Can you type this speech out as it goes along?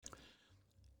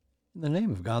In the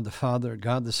name of God the Father,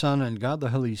 God the Son, and God the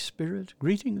Holy Spirit,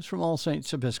 greetings from All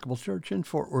Saints Episcopal Church in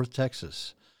Fort Worth,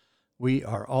 Texas. We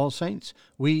are All Saints.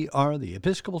 We are the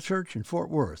Episcopal Church in Fort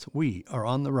Worth. We are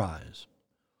on the rise.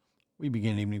 We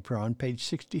begin evening prayer on page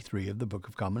 63 of the Book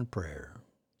of Common Prayer.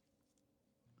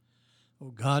 O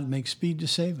God, make speed to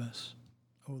save us.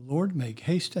 O Lord, make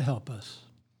haste to help us.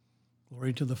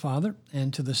 Glory to the Father,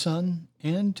 and to the Son,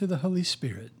 and to the Holy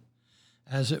Spirit,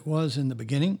 as it was in the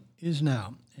beginning, is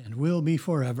now, and will be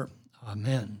forever.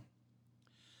 Amen.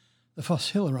 The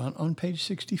Phosphilieron on page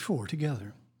 64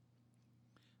 together.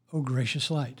 O gracious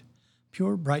light,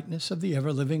 pure brightness of the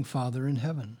ever-living Father in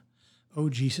heaven, O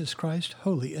Jesus Christ,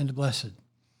 holy and blessed,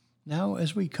 now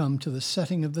as we come to the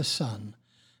setting of the sun,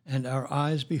 and our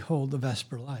eyes behold the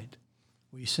vesper light,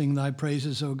 we sing thy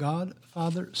praises, O God,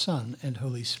 Father, Son, and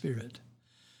Holy Spirit.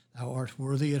 Thou art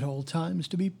worthy at all times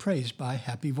to be praised by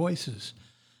happy voices,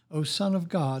 O Son of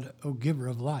God, O Giver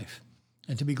of life,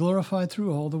 and to be glorified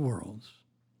through all the worlds.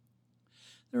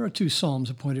 There are two psalms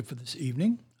appointed for this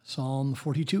evening, Psalm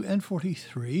 42 and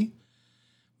 43,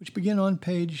 which begin on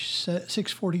page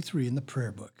 643 in the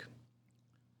prayer book.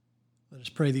 Let us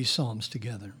pray these psalms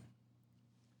together.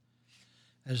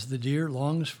 As the deer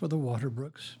longs for the water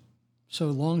brooks, so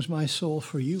longs my soul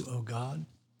for you, O God.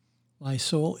 My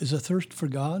soul is athirst for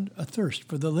God, athirst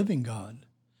for the living God.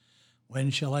 When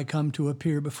shall I come to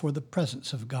appear before the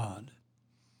presence of God?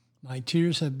 My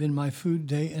tears have been my food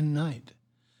day and night,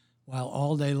 while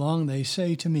all day long they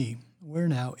say to me, where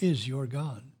now is your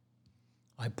God?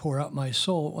 I pour out my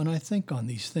soul when I think on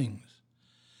these things,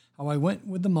 how I went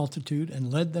with the multitude and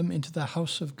led them into the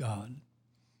house of God,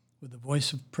 with a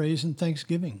voice of praise and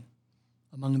thanksgiving,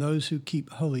 among those who keep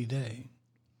holy day.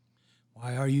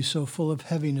 Why are you so full of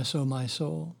heaviness, O my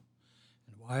soul?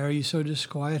 And why are you so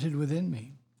disquieted within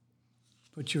me?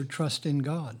 Put your trust in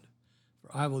God, for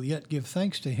I will yet give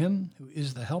thanks to him who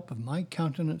is the help of my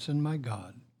countenance and my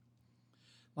God.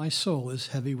 My soul is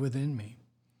heavy within me.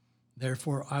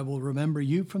 Therefore I will remember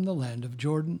you from the land of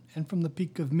Jordan and from the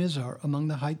peak of Mizar among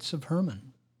the heights of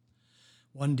Hermon.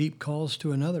 One deep calls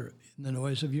to another in the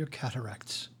noise of your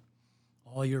cataracts.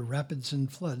 All your rapids and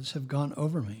floods have gone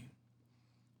over me.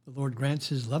 The Lord grants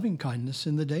his loving kindness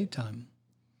in the daytime.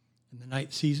 In the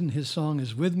night season his song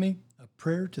is with me, a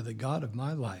prayer to the God of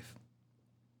my life.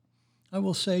 I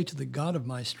will say to the God of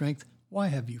my strength, why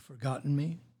have you forgotten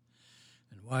me?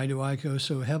 And why do I go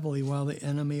so heavily while the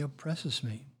enemy oppresses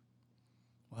me?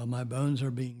 While my bones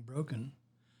are being broken,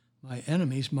 my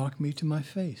enemies mock me to my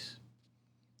face.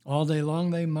 All day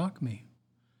long they mock me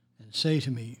and say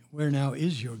to me, where now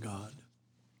is your God?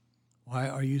 Why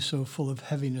are you so full of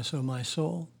heaviness, O my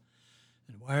soul?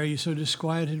 And why are you so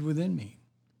disquieted within me?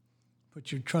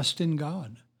 Put your trust in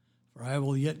God, for I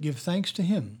will yet give thanks to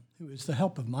him who is the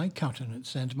help of my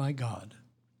countenance and my God.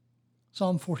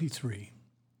 Psalm 43.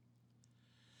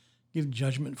 Give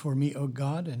judgment for me, O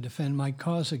God, and defend my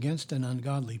cause against an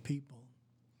ungodly people.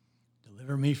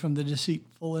 Deliver me from the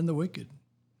deceitful and the wicked.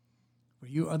 For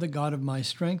you are the God of my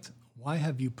strength. Why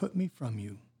have you put me from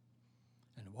you?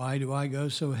 And why do I go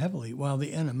so heavily while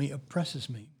the enemy oppresses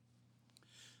me?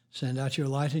 Send out your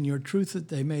light and your truth that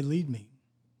they may lead me,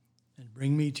 and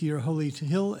bring me to your holy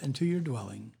hill and to your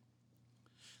dwelling,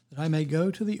 that I may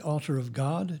go to the altar of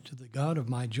God, to the God of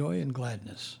my joy and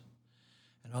gladness.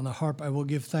 And on the harp I will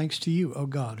give thanks to you, O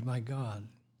God, my God.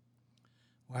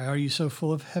 Why are you so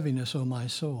full of heaviness, O my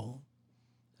soul?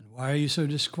 And why are you so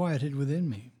disquieted within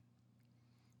me?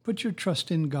 Put your trust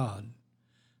in God,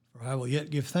 for I will yet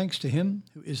give thanks to him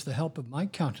who is the help of my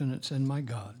countenance and my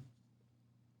God.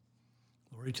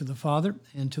 Glory to the Father,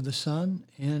 and to the Son,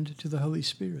 and to the Holy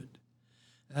Spirit,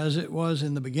 as it was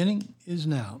in the beginning, is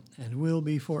now, and will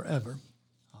be forever.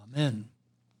 Amen.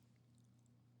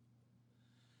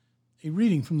 A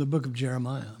reading from the book of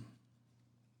Jeremiah.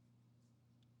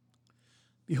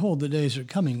 Behold, the days are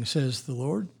coming, says the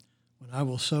Lord, when I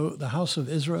will sow the house of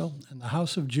Israel and the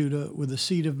house of Judah with the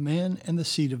seed of man and the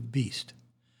seed of beast.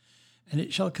 And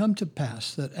it shall come to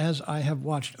pass that as I have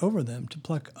watched over them to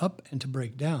pluck up and to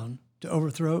break down, to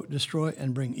overthrow, destroy,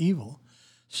 and bring evil,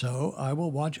 so I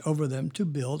will watch over them to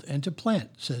build and to plant,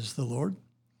 says the Lord.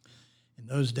 In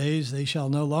those days they shall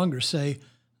no longer say,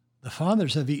 the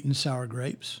fathers have eaten sour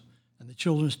grapes, and the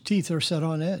children's teeth are set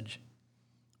on edge.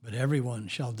 But everyone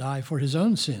shall die for his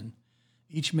own sin.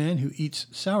 Each man who eats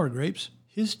sour grapes,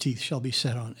 his teeth shall be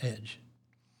set on edge.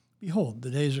 Behold,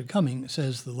 the days are coming,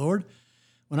 says the Lord,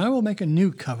 when I will make a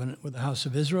new covenant with the house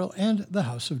of Israel and the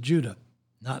house of Judah,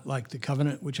 not like the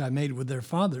covenant which I made with their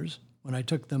fathers when I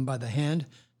took them by the hand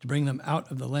to bring them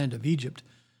out of the land of Egypt,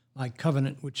 my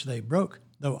covenant which they broke,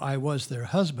 though I was their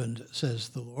husband, says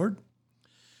the Lord.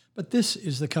 But this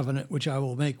is the covenant which I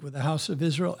will make with the house of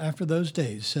Israel after those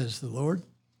days, says the Lord.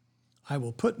 I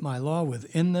will put my law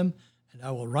within them, and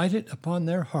I will write it upon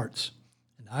their hearts.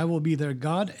 And I will be their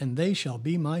God, and they shall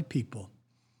be my people.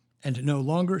 And no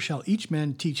longer shall each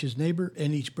man teach his neighbor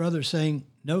and each brother, saying,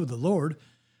 Know the Lord,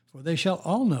 for they shall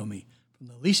all know me, from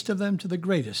the least of them to the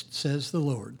greatest, says the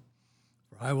Lord.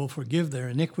 For I will forgive their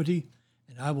iniquity,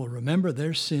 and I will remember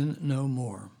their sin no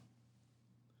more.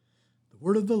 The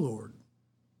word of the Lord.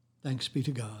 Thanks be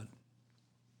to God.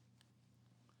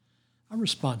 Our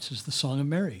response is the Song of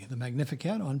Mary, the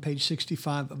Magnificat, on page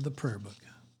 65 of the prayer book.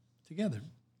 Together.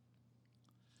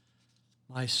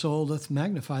 My soul doth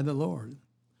magnify the Lord,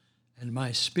 and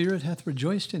my spirit hath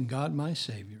rejoiced in God my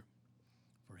Savior.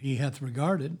 For he hath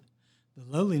regarded the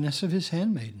lowliness of his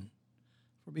handmaiden.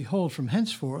 For behold, from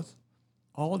henceforth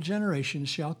all generations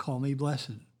shall call me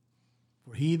blessed.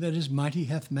 For he that is mighty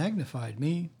hath magnified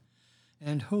me,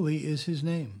 and holy is his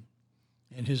name.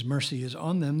 And his mercy is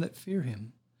on them that fear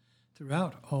him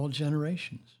throughout all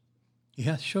generations. He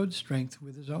hath showed strength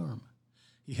with his arm.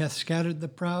 He hath scattered the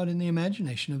proud in the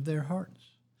imagination of their hearts.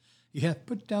 He hath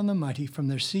put down the mighty from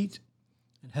their seat,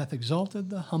 and hath exalted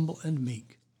the humble and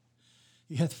meek.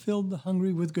 He hath filled the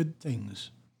hungry with good things,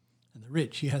 and the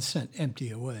rich he hath sent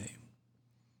empty away.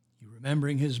 He,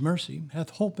 remembering his mercy,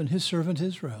 hath holpen his servant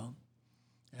Israel,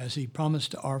 as he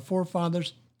promised to our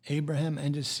forefathers, Abraham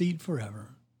and his seed forever.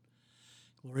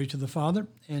 Glory to the Father,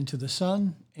 and to the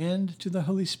Son, and to the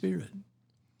Holy Spirit,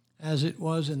 as it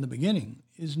was in the beginning,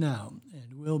 is now,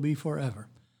 and will be forever.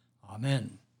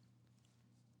 Amen.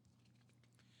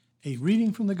 A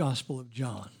reading from the Gospel of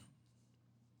John.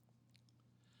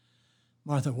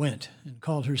 Martha went and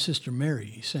called her sister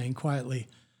Mary, saying quietly,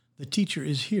 The teacher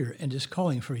is here and is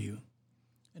calling for you.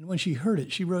 And when she heard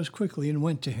it, she rose quickly and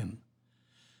went to him.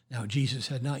 Now Jesus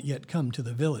had not yet come to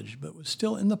the village, but was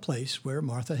still in the place where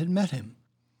Martha had met him.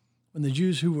 When the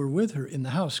Jews who were with her in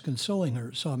the house consoling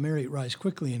her saw Mary rise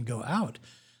quickly and go out,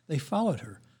 they followed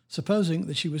her, supposing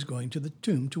that she was going to the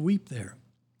tomb to weep there.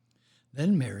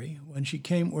 Then Mary, when she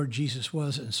came where Jesus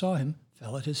was and saw him,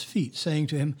 fell at his feet, saying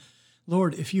to him,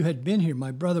 Lord, if you had been here,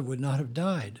 my brother would not have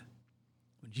died.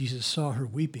 When Jesus saw her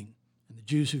weeping, and the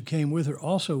Jews who came with her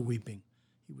also weeping,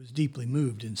 he was deeply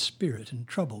moved in spirit and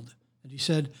troubled. And he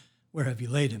said, Where have you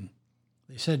laid him?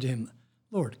 They said to him,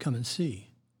 Lord, come and see.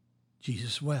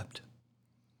 Jesus wept.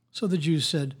 So the Jews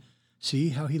said, See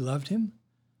how he loved him?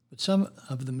 But some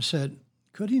of them said,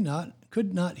 Could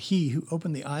not he who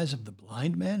opened the eyes of the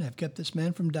blind man have kept this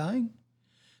man from dying?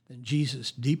 Then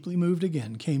Jesus, deeply moved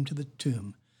again, came to the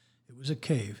tomb. It was a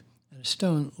cave, and a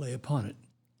stone lay upon it.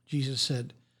 Jesus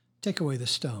said, Take away the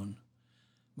stone.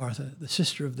 Martha, the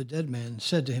sister of the dead man,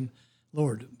 said to him,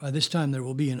 Lord, by this time there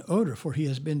will be an odor, for he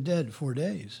has been dead 4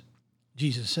 days.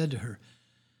 Jesus said to her,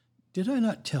 Did I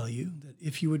not tell you that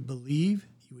if you would believe,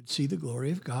 you would see the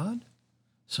glory of God?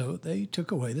 So they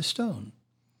took away the stone.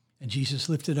 And Jesus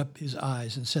lifted up his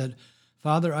eyes and said,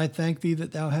 Father, I thank thee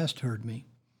that thou hast heard me.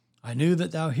 I knew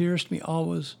that thou hearest me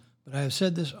always, but I have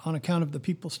said this on account of the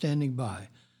people standing by,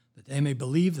 that they may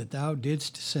believe that thou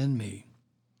didst send me.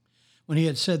 When he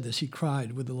had said this, he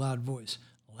cried with a loud voice,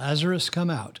 Lazarus, come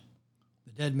out.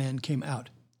 The dead man came out,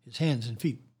 his hands and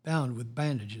feet bound with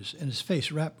bandages, and his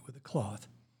face wrapped with a cloth.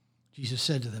 Jesus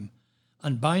said to them,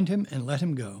 Unbind him and let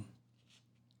him go.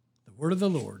 The word of the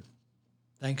Lord.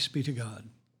 Thanks be to God.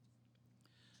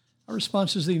 Our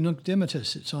response is the Nunc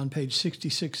Dimittis. It's on page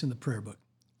 66 in the prayer book.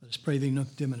 Let us pray the Nunc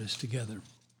Dimittis together.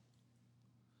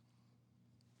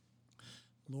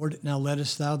 Lord, now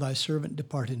lettest thou thy servant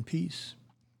depart in peace,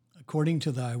 according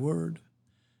to thy word.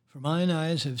 For mine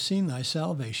eyes have seen thy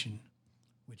salvation,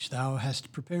 which thou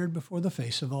hast prepared before the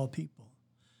face of all people,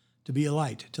 to be a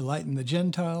light to lighten the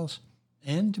Gentiles,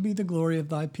 and to be the glory of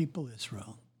thy people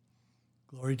Israel.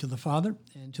 Glory to the Father,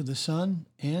 and to the Son,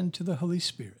 and to the Holy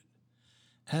Spirit,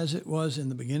 as it was in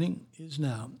the beginning, is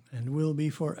now, and will be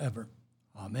forever.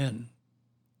 Amen.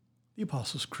 The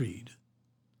Apostles' Creed.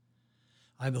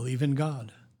 I believe in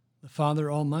God, the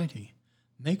Father Almighty,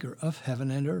 maker of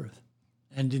heaven and earth,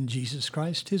 and in Jesus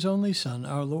Christ, his only Son,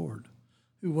 our Lord,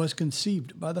 who was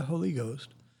conceived by the Holy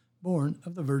Ghost, born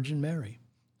of the Virgin Mary,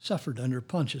 suffered under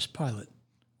Pontius Pilate,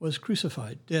 was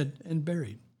crucified, dead, and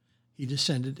buried. He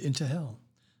descended into hell.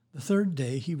 The third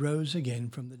day he rose again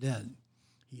from the dead.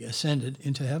 He ascended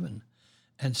into heaven,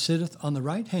 and sitteth on the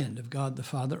right hand of God the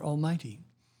Father Almighty.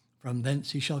 From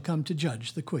thence he shall come to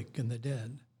judge the quick and the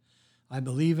dead. I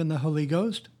believe in the Holy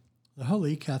Ghost, the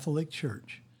Holy Catholic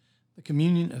Church, the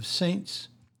communion of saints,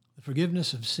 the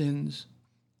forgiveness of sins,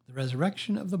 the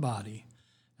resurrection of the body,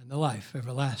 and the life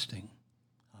everlasting.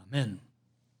 Amen.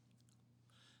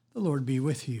 The Lord be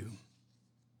with you.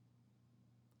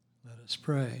 us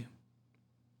pray.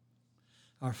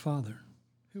 Our Father,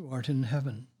 who art in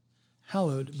heaven,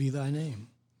 hallowed be thy name.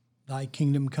 Thy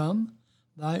kingdom come,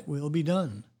 thy will be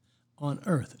done, on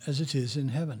earth as it is in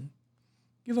heaven.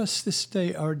 Give us this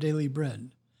day our daily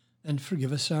bread, and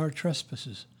forgive us our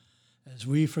trespasses, as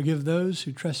we forgive those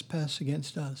who trespass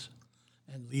against us.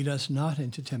 And lead us not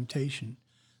into temptation,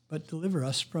 but deliver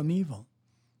us from evil.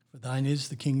 For thine is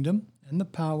the kingdom, and the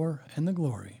power, and the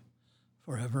glory,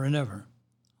 forever and ever.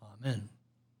 Amen.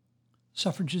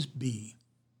 Suffrages B.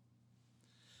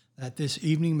 That this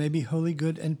evening may be holy,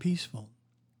 good, and peaceful,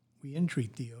 we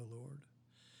entreat thee, O Lord.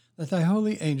 That thy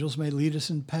holy angels may lead us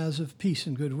in paths of peace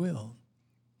and goodwill,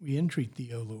 we entreat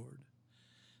thee, O Lord.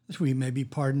 That we may be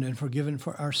pardoned and forgiven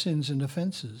for our sins and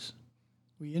offenses,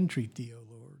 we entreat thee, O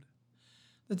Lord.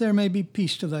 That there may be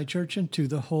peace to thy church and to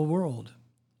the whole world,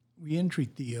 we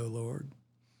entreat thee, O Lord.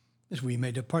 That we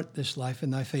may depart this life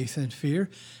in thy faith and fear,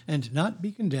 and not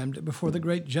be condemned before the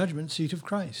great judgment seat of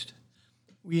Christ,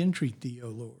 we entreat thee, O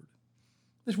Lord.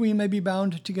 That we may be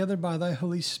bound together by thy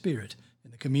Holy Spirit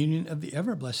in the communion of the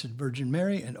ever-blessed Virgin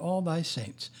Mary and all thy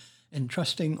saints,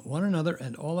 entrusting one another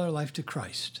and all our life to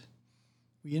Christ,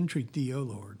 we entreat thee, O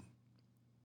Lord.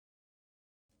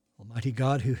 Almighty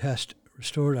God, who hast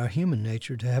restored our human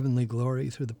nature to heavenly glory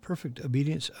through the perfect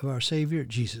obedience of our Savior,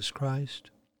 Jesus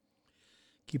Christ,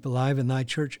 keep alive in thy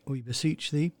church, we beseech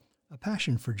thee, a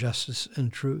passion for justice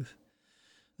and truth,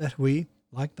 that we,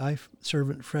 like thy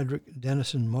servant Frederick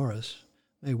Denison Morris,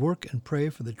 may work and pray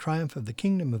for the triumph of the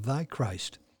kingdom of thy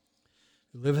Christ,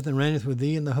 who liveth and reigneth with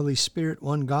thee in the Holy Spirit,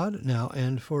 one God, now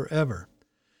and forever.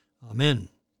 Amen.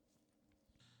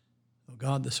 O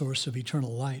God, the source of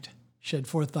eternal light, shed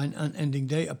forth thine unending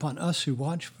day upon us who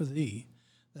watch for thee,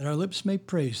 that our lips may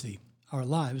praise thee, our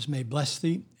lives may bless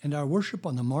thee, and our worship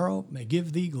on the morrow may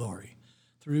give thee glory.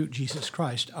 Through Jesus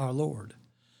Christ our Lord.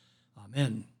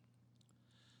 Amen.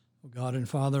 O God and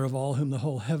Father of all whom the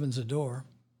whole heavens adore,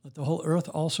 let the whole earth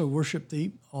also worship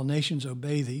thee, all nations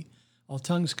obey thee, all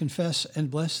tongues confess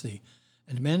and bless thee,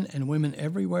 and men and women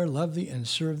everywhere love thee and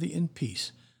serve thee in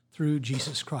peace, through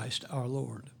Jesus Christ our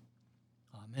Lord.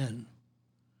 Amen.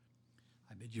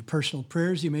 I bid you personal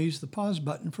prayers. You may use the pause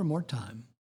button for more time.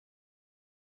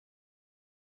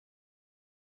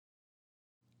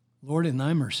 Lord, in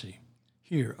thy mercy,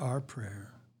 hear our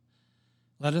prayer.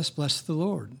 Let us bless the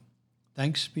Lord.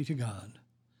 Thanks be to God.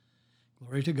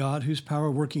 Glory to God, whose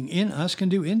power working in us can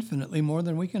do infinitely more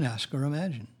than we can ask or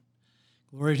imagine.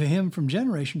 Glory to him from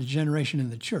generation to generation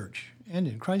in the church and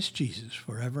in Christ Jesus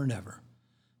forever and ever.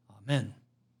 Amen.